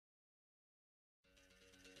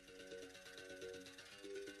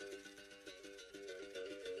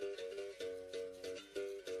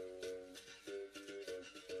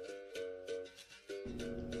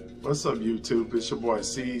What's up, YouTube? It's your boy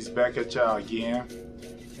C's back at y'all again.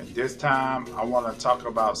 And this time I want to talk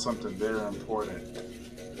about something very important.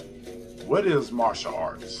 What is martial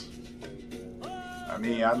arts? I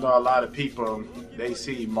mean, I know a lot of people, they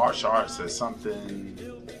see martial arts as something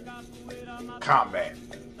combat,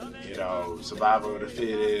 you know, survival of the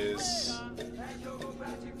fittest,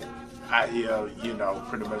 out here, you know,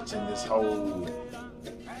 pretty much in this whole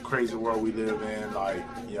crazy world we live in. Like,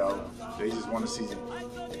 you know, they just want to see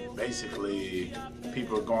basically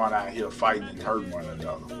people going out here fighting and hurting one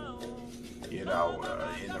another, you know,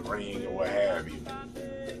 in the ring or what have you.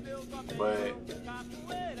 But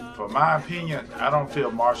for my opinion, I don't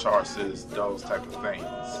feel martial arts is those type of things.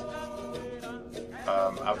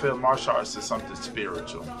 I feel martial arts is something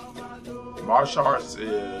spiritual. Martial arts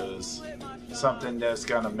is something that's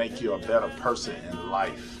gonna make you a better person in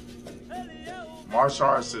life. Martial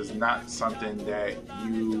arts is not something that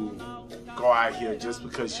you go out here just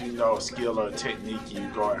because you know a skill or a technique, you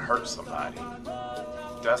go and hurt somebody.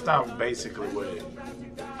 That's not basically what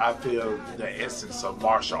I feel the essence of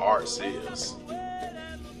martial arts is.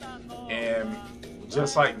 And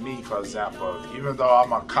just like me, for example, even though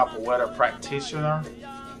I'm a Capoeira practitioner,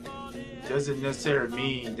 doesn't necessarily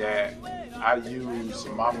mean that I use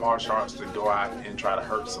my martial arts to go out and try to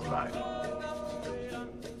hurt somebody.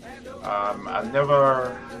 I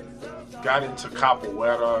never got into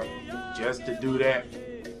Capoeira just to do that.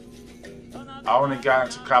 I only got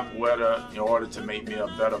into Capoeira in order to make me a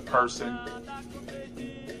better person,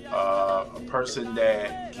 a person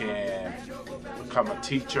that can become a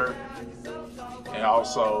teacher and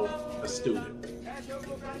also a student.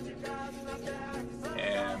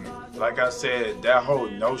 And like I said, that whole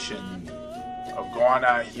notion of going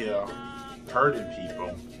out here hurting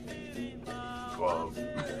people, for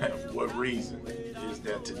what reason is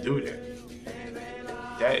that to do that?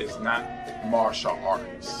 That is not martial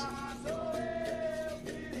arts.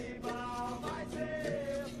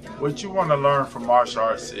 What you want to learn from martial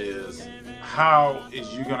arts is how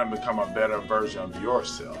is you going to become a better version of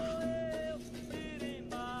yourself.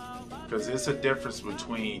 Because it's a difference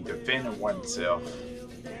between defending oneself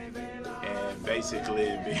and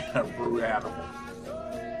basically being a brute animal.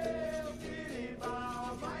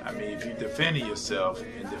 I mean, if you're defending yourself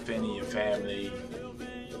and defending your family,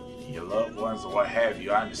 your loved ones, or what have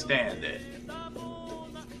you, I understand that.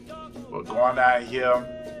 But going out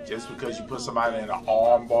here, just because you put somebody in an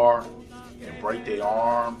arm bar and break their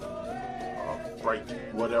arm, or break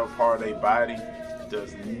whatever part of their body,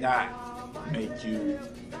 does not make you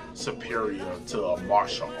superior to a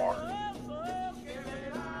martial art.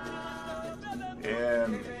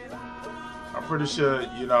 And I'm pretty sure,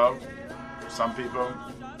 you know, some people,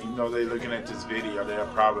 even though they're looking at this video, they'll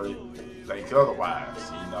probably think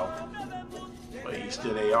otherwise, you know, but each to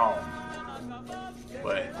their own.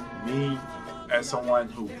 But me, as someone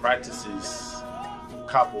who practices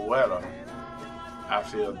Capoeira, I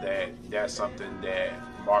feel that that's something that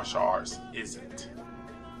martial arts isn't.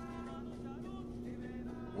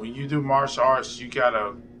 When you do martial arts, you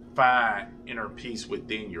gotta find inner peace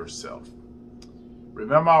within yourself.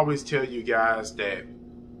 Remember, I always tell you guys that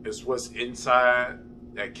it's what's inside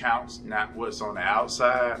that counts, not what's on the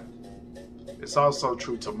outside. It's also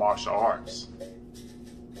true to martial arts.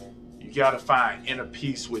 You gotta find inner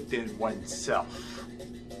peace within oneself,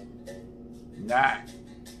 not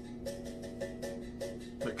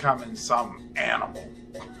becoming some animal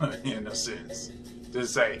in a sense, to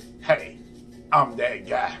say, hey, I'm that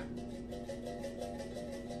guy.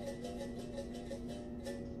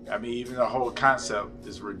 I mean, even the whole concept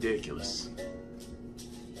is ridiculous.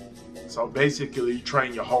 So basically, you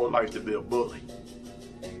train your whole life to be a bully.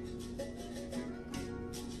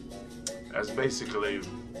 That's basically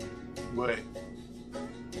what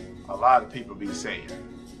a lot of people be saying.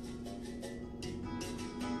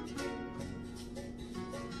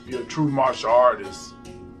 If you're a true martial artist,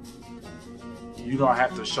 you don't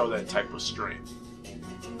have to show that type of strength.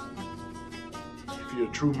 If you're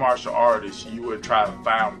a true martial artist, you would try to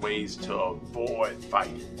find ways to avoid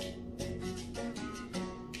fighting.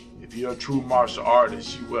 If you're a true martial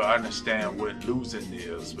artist, you will understand what losing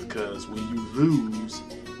is, because when you lose,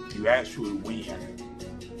 you actually win.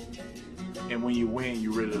 And when you win,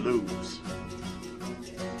 you really lose.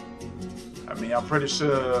 I mean, I'm pretty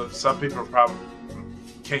sure some people probably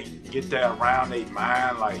can't get that around their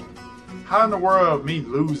mind, like, how in the world me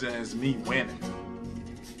losing is me winning?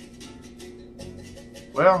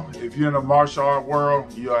 Well, if you're in the martial art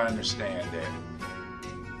world, you'll understand that.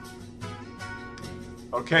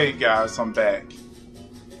 Okay, guys, I'm back.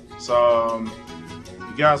 So,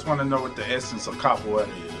 you guys want to know what the essence of Capoeira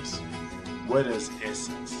is. What is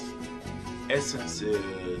essence? Essence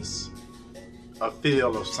is is a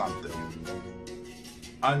feel of something,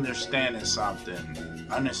 understanding something,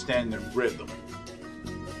 understanding rhythm.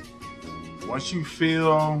 Once you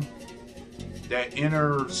feel that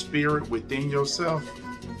inner spirit within yourself,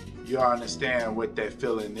 you understand what that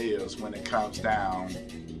feeling is when it comes down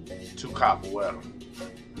to capoeira.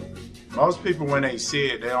 Most people, when they see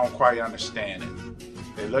it, they don't quite understand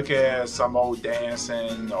it. They look at some old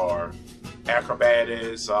dancing or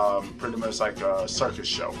acrobatics, pretty much like a circus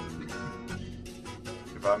show.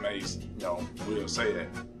 If I may, we'll say that.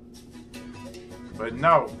 But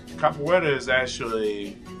no, capoeira is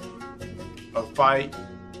actually a fight,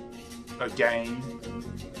 a game,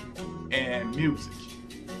 and music,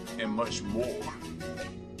 and much more.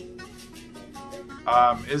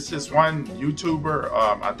 It's this one YouTuber,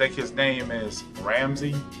 I think his name is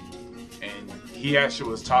Ramsey, and he actually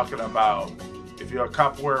was talking about if you're a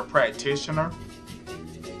capoeira practitioner,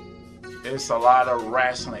 it's a lot of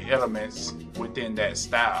wrestling elements within that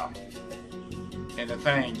style. And the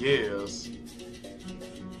thing is,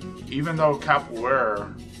 even though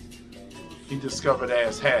capoeira, he discovered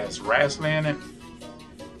has wrestling in it,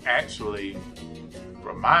 actually,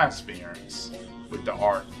 from my experience with the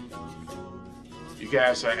art, you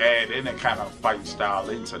guys should add any kind of fighting style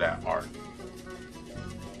into that art.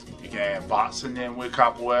 You can add boxing in with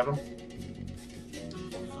capoeira.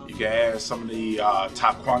 You can add some of the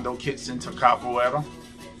taekwondo kicks into capoeira,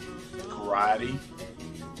 karate,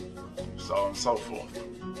 so on and so forth.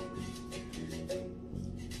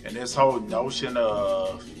 And this whole notion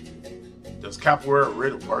of, does capoeira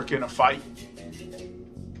really work in a fight?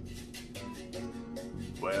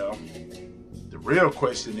 Well, the real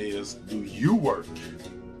question is, do you work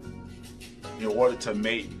in order to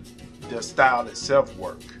make the style itself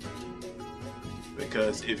work?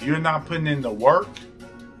 Because if you're not putting in the work,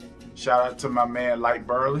 shout out to my man Light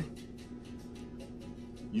Burley,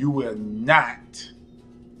 you will not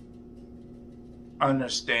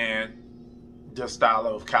understand the style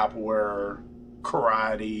of capoeira,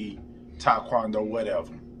 karate, taekwondo,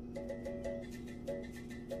 whatever.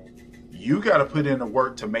 You got to put in the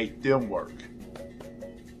work to make them work.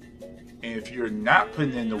 And if you're not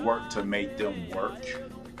putting in the work to make them work,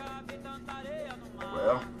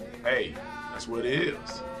 well, hey, that's what it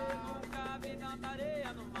is.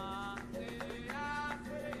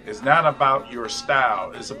 It's not about your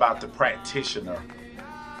style, it's about the practitioner.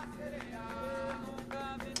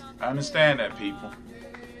 I understand that, people.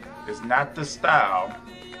 It's not the style,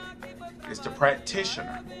 it's the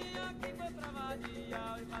practitioner.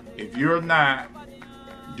 If you're not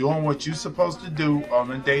doing what you're supposed to do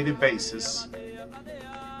on a daily basis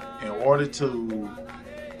in order to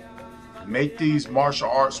make these martial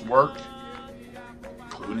arts work,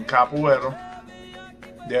 including capoeira,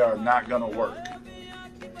 they are not going to work.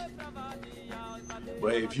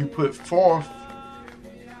 But if you put forth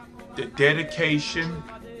the dedication,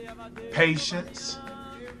 patience,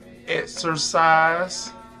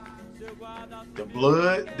 exercise, the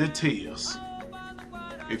blood, the tears,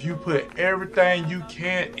 if you put everything you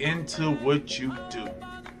can into what you do,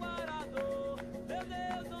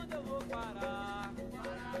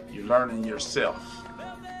 you're learning yourself.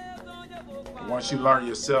 And once you learn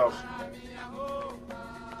yourself,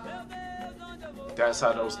 that's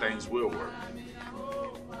how those things will work.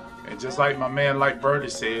 And just like my man Like Birdie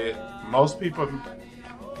said, most people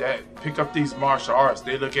that pick up these martial arts,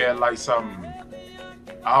 they look at it like some,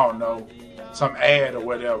 I don't know, some ad or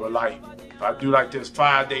whatever, like, if I do like this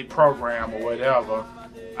 5-day program or whatever,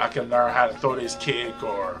 I can learn how to throw this kick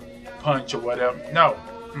or punch or whatever. No.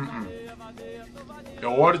 In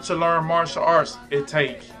order to learn martial arts,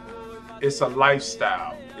 it's a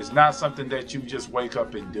lifestyle. It's not something that you just wake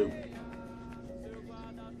up and do.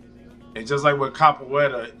 And just like with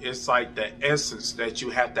capoeira, it's like the essence that you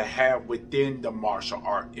have to have within the martial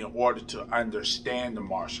art in order to understand the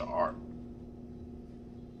martial art.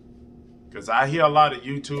 Because I hear a lot of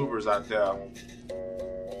YouTubers out there,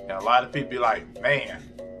 and a lot of people be like, man,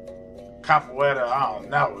 capoeira, I don't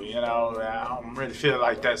know, I don't really feel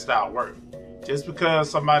like that style work. Just because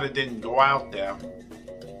somebody didn't go out there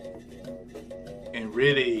and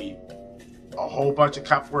really a whole bunch of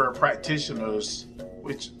capoeira practitioners,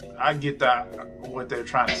 which I get that, what they're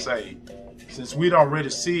trying to say. Since we don't really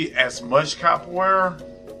see as much capoeira,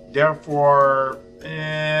 therefore,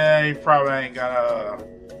 you probably ain't gonna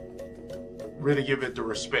really give it the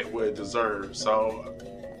respect where it deserves. So,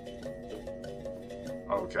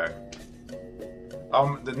 okay.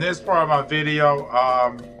 The next part of my video,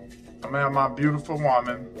 I'm at my beautiful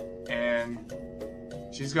woman, and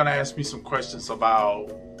she's gonna ask me some questions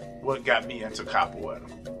about what got me into capoeira.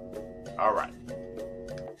 All right.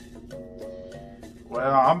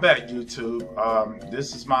 Well, I'm back, YouTube.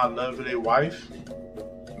 This is my lovely wife,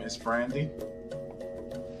 Miss Brandy,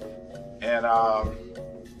 and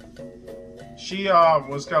she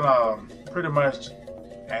was gonna pretty much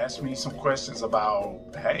ask me some questions about,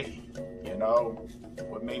 hey, you know,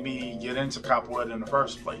 what made me get into capoeira in the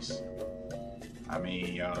first place. I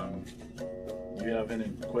mean, you have any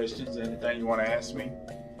questions, anything you want to ask me?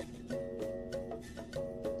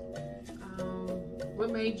 What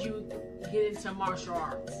made you get into martial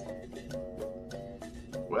arts?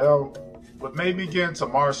 Well, what made me get into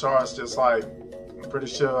martial arts, just like, I'm pretty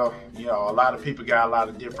sure, you know, a lot of people got a lot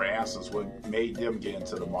of different answers what made them get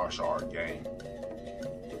into the martial art game.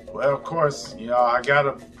 Well, of course, you know, I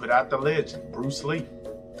gotta put out the legend, Bruce Lee.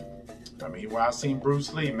 I mean, when I seen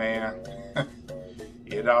Bruce Lee, man,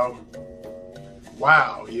 you know,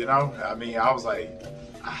 wow, you know, I mean, I was like,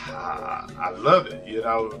 I love it, you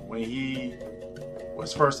know, when he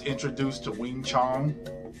was first introduced to Wing Chun,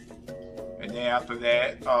 and then after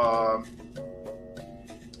that,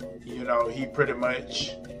 you know, he pretty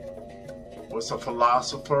much was a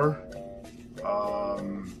philosopher.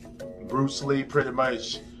 Bruce Lee pretty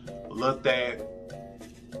much looked at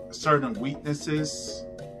certain weaknesses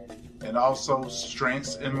and also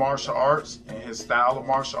strengths in martial arts and his style of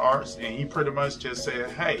martial arts, and he pretty much just said,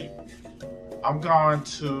 hey, I'm going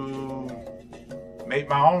to make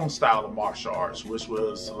my own style of martial arts, which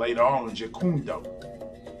was later on Jeet Kune Do.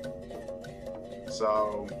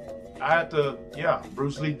 So I had to, yeah,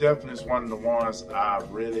 Bruce Lee definitely is one of the ones I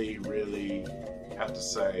really, really have to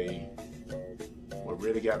say what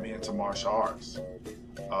really got me into martial arts.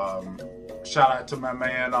 Shout out to my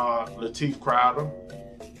man Lateef Crowder.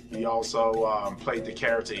 He also played the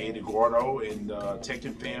character Eddie Gordo in the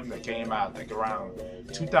Tekken film that came out, I think, around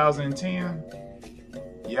 2010.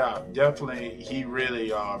 Yeah, definitely, he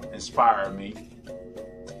really inspired me.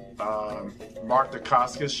 Mark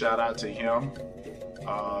Dacascos, shout out to him.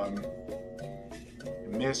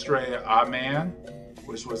 Mestre Aman,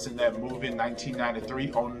 which was in that movie in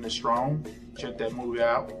 1993, Owning the Strong. Check that movie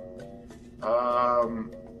out.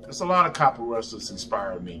 There's a lot of capoeira wrestlers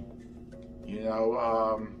inspired me. You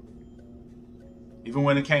know, even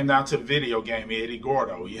when it came down to the video game, Eddie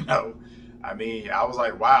Gordo, you know. I mean, I was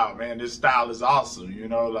like, wow, man, this style is awesome, you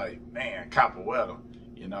know, like, man, capoeira,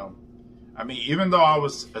 you know. I mean, even though I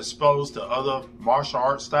was exposed to other martial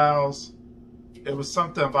art styles, it was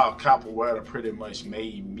something about capoeira pretty much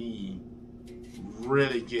made me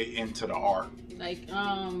really get into the art. Like,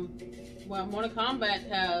 well, Mortal Kombat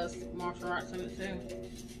has martial arts in it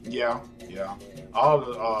too. Yeah, yeah. All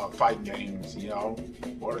the fighting games, you know,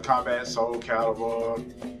 Mortal Kombat, Soul Calibur,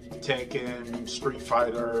 Tekken, Street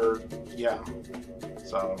Fighter, yeah.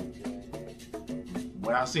 So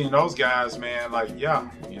when I seen those guys, man, like, yeah,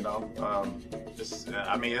 you know,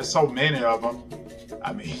 I mean, there's so many of them.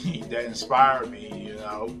 I mean, that inspired me, you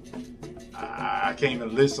know. I can't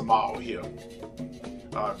even list them all here.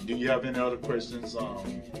 Do you have any other questions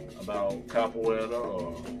about capoeira,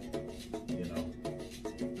 or, you know?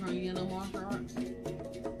 Are you in the martial arts?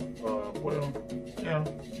 Well, yeah,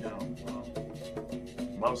 you know,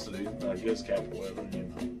 mostly, I guess, capoeira, you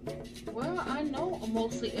know. Well, I know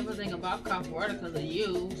mostly everything about capoeira because of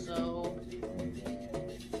you, so.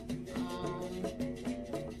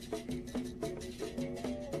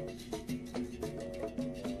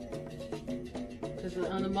 Because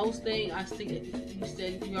on the most thing, I think you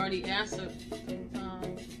said you already answered the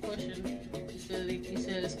question. You said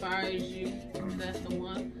it inspires you. That's the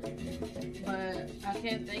one. But I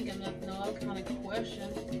can't think of no other kind of question.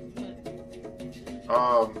 But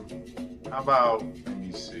how about, let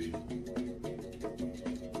me see.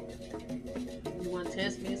 You want to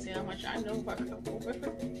test me and see how much I know about capoeira?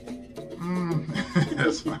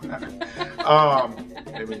 That's fine.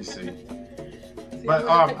 Let me see. But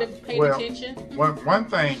well, one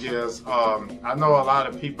thing is, I know a lot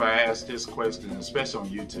of people ask this question, especially on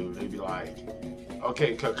YouTube. They be like,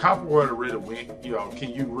 okay, cause capoeira really win, you know,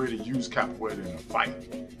 can you really use capoeira in a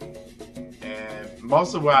fight? And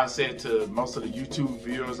most of what I said to most of the YouTube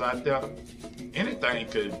viewers out there, anything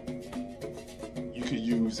you could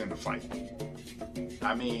use in a fight.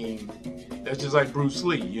 I mean, that's just like Bruce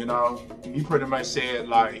Lee, you know. He pretty much said,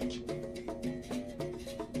 like,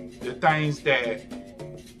 the things that,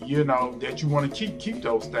 you know, that you want to keep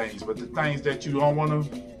those things. But the things that you don't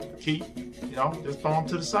want to keep, you know, just throw them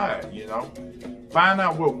to the side, you know. Find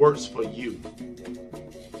out what works for you.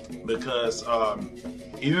 Because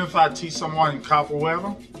even if I teach someone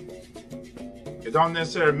capoeira, it don't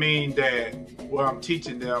necessarily mean that what I'm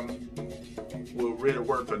teaching them will really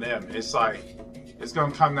work for them. It's like, it's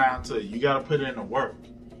going to come down to, you got to put in the work.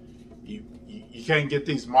 You You can't get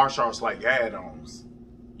these martial arts like add-ons.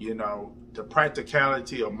 You know, the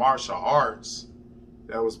practicality of martial arts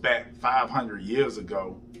that was back 500 years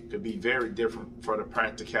ago could be very different for the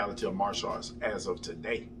practicality of martial arts as of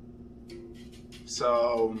today.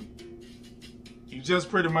 So you just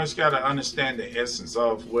pretty much got to understand the essence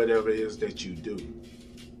of whatever it is that you do.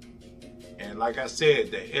 And like I said,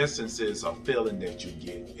 the essence is a feeling that you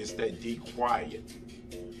get. It's that deep quiet.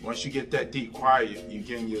 Once you get that deep quiet, you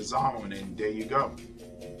get in your zone, and there you go.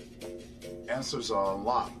 Answers are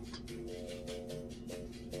unlocked.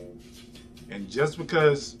 And just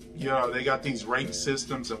because, you know, they got these rank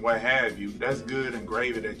systems and what have you, that's good and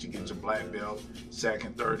gravy that you get your black belt,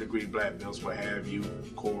 second, third degree black belts, what have you,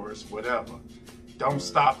 course, whatever. Don't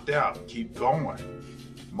stop there. Keep going.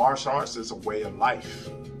 Martial arts is a way of life.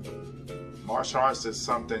 Martial arts is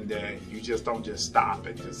something that you just don't just stop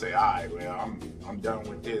and just say, all right, well, I'm done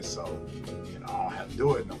with this, so, you know, I don't have to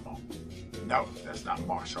do it no more. No, that's not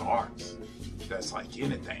martial arts. That's like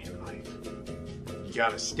anything in life. You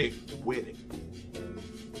gotta stick with it.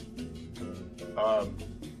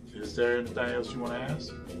 Is there anything else you want to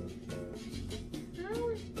ask?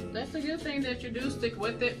 No, that's a good thing that you do stick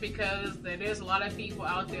with it, because there is a lot of people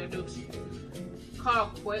out there who call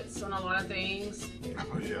quits on a lot of things.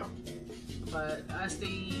 Oh, yeah. But I see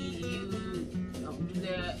you don't do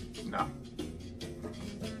that. No.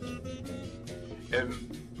 And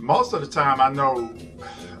most of the time, I know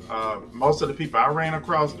most of the people I ran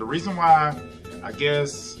across, the reason why I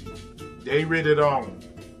guess they really don't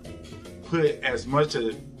put as much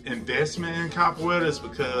of investment in capoeira is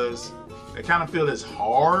because they kind of feel it's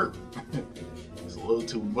hard. It's a little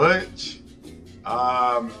too much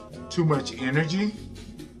energy.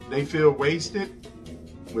 They feel wasted.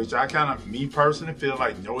 Which I kind of, me personally, feel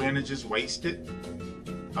like no energy is wasted.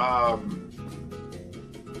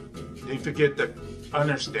 They forget the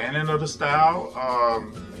understanding of the style.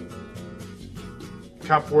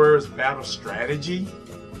 Capoeira's battle strategy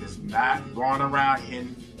is not going around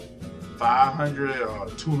hitting 500 or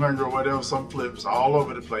 200 or whatever, some flips all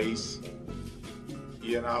over the place.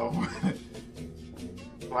 You know,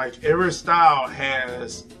 like every style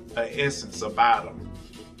has an essence about them.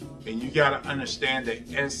 And you got to understand the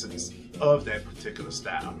essence of that particular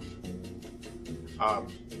style.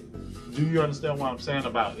 Do you understand what I'm saying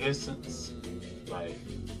about essence? Like,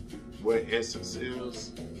 what essence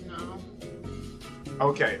is? No.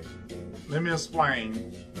 Okay, let me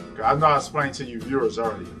explain. I know I explained to you viewers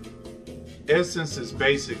earlier. Essence is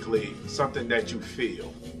basically something that you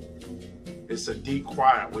feel. It's a deep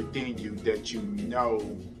quiet within you that you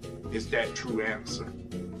know is that true answer.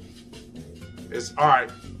 It's all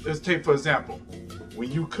right. Let's take for example, when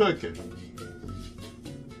you cook it,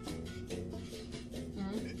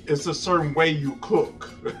 it's a certain way you cook.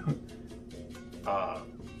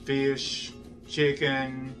 Fish,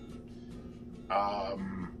 chicken,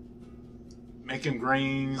 making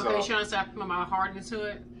greens. Okay, you're trying to say I put my heart into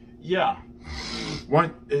it? Yeah.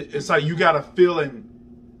 It's like you got a feeling.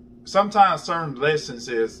 Sometimes certain lessons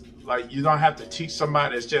is like you don't have to teach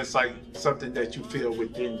somebody. It's just like something that you feel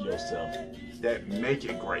within yourself that make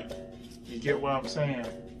it great. You get what I'm saying?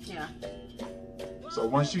 Yeah. So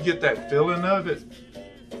once you get that feeling of it,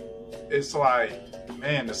 it's like,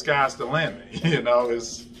 man, the sky's the limit. You know,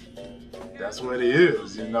 that's what it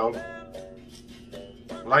is, you know.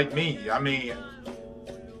 Like me, I mean,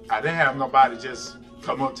 I didn't have nobody just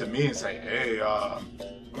come up to me and say, hey, I'm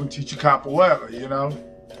gonna teach you capoeira, you know.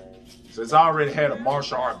 Since I already had a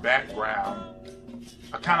martial art background,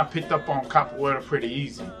 I kind of picked up on capoeira pretty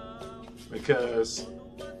easy because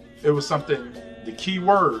it was something, the key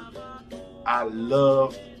word, I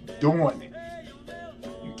love doing it.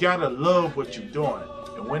 You gotta love what you're doing.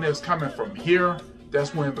 And when it's coming from here,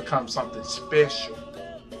 that's when it becomes something special.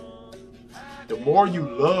 The more you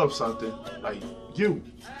love something, like you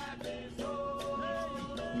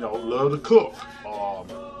know, love to cook,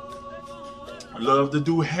 love to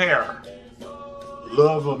do hair,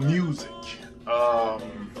 love of music,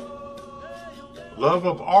 love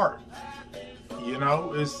of art. You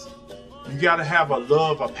know, you gotta have a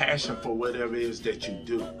love, a passion for whatever it is that you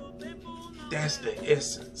do. That's the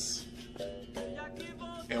essence.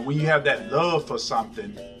 And when you have that love for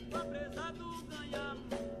something,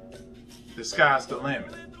 the sky's the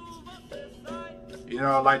limit. You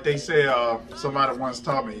know, like they say, somebody once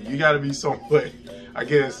taught me, you gotta be somewhat, I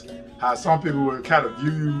guess, how some people would kind of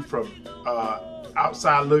view you from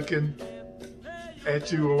outside looking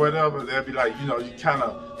at you or whatever. They'll be like, you know, you kind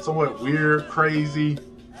of somewhat weird, crazy.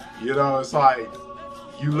 You know, it's like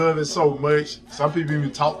you love it so much. Some people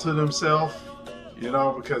even talk to themselves, you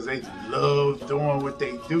know, because they love doing what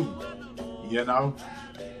they do, you know.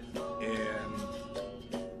 And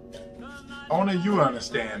only you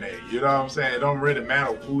understand that. You know what I'm saying? It don't really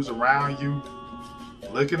matter who's around you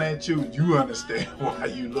looking at you. You understand why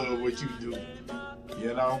you love what you do.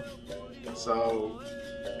 You know? So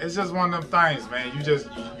it's just one of them things, man. You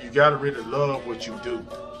gotta really love what you do.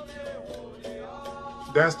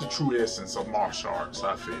 That's the true essence of martial arts,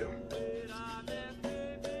 I feel.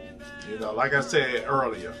 You know, like I said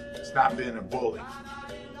earlier, it's not being a bully.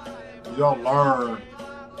 You don't learn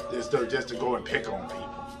this stuff just to go and pick on people.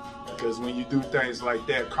 Because when you do things like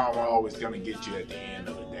that, karma always gonna get you at the end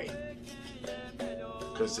of the day.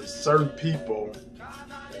 Because there's certain people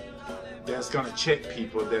that's gonna check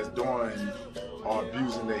people that's doing or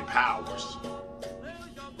abusing their powers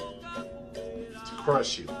to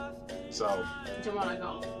crush you. So you want to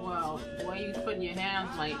go, well, where you putting your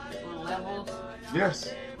hands like on levels?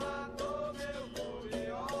 Yes.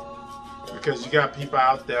 Because you got people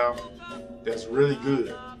out there that's really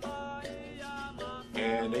good.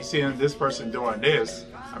 And they seeing this person doing this.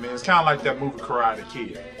 I mean, it's kind of like that movie Karate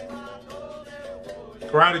Kid.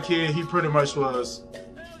 Karate Kid, he pretty much was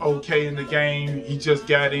okay in the game. He just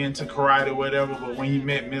got into karate or whatever. But when he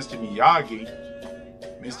met Mr. Miyagi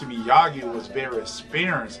was very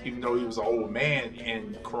experienced, even though he was an old man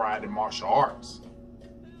in karate and martial arts.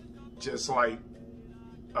 Just like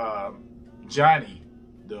Johnny,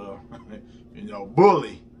 the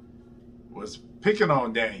bully, was picking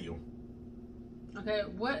on Daniel. Okay,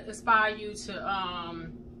 what inspired you to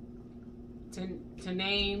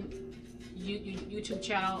name YouTube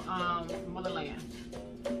channel Motherland?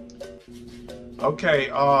 Okay,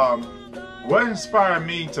 what inspired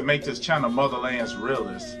me to make this channel Motherland's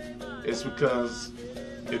Realist is because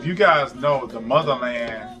if you guys know, the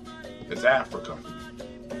motherland is Africa.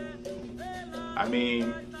 I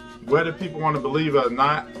mean, whether people want to believe it or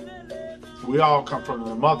not, we all come from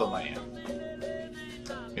the motherland.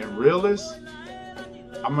 In Realist,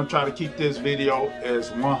 I'm going to try to keep this video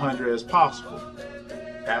as 100 as possible.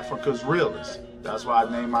 Africa's Realist. That's why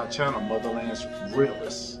I named my channel Motherland's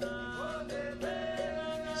Realist.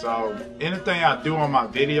 So anything I do on my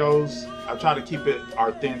videos, I try to keep it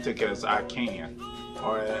authentic as I can,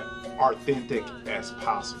 or as authentic as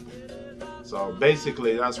possible. So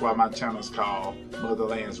basically, that's why my channel is called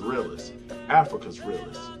Motherland's Realist, Africa's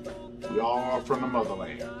Realist. We all are from the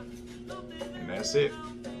motherland, and that's it.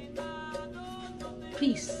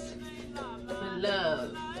 Peace,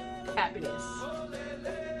 love, happiness.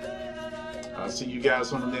 I'll see you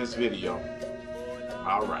guys on the next video.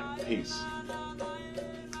 All right, peace.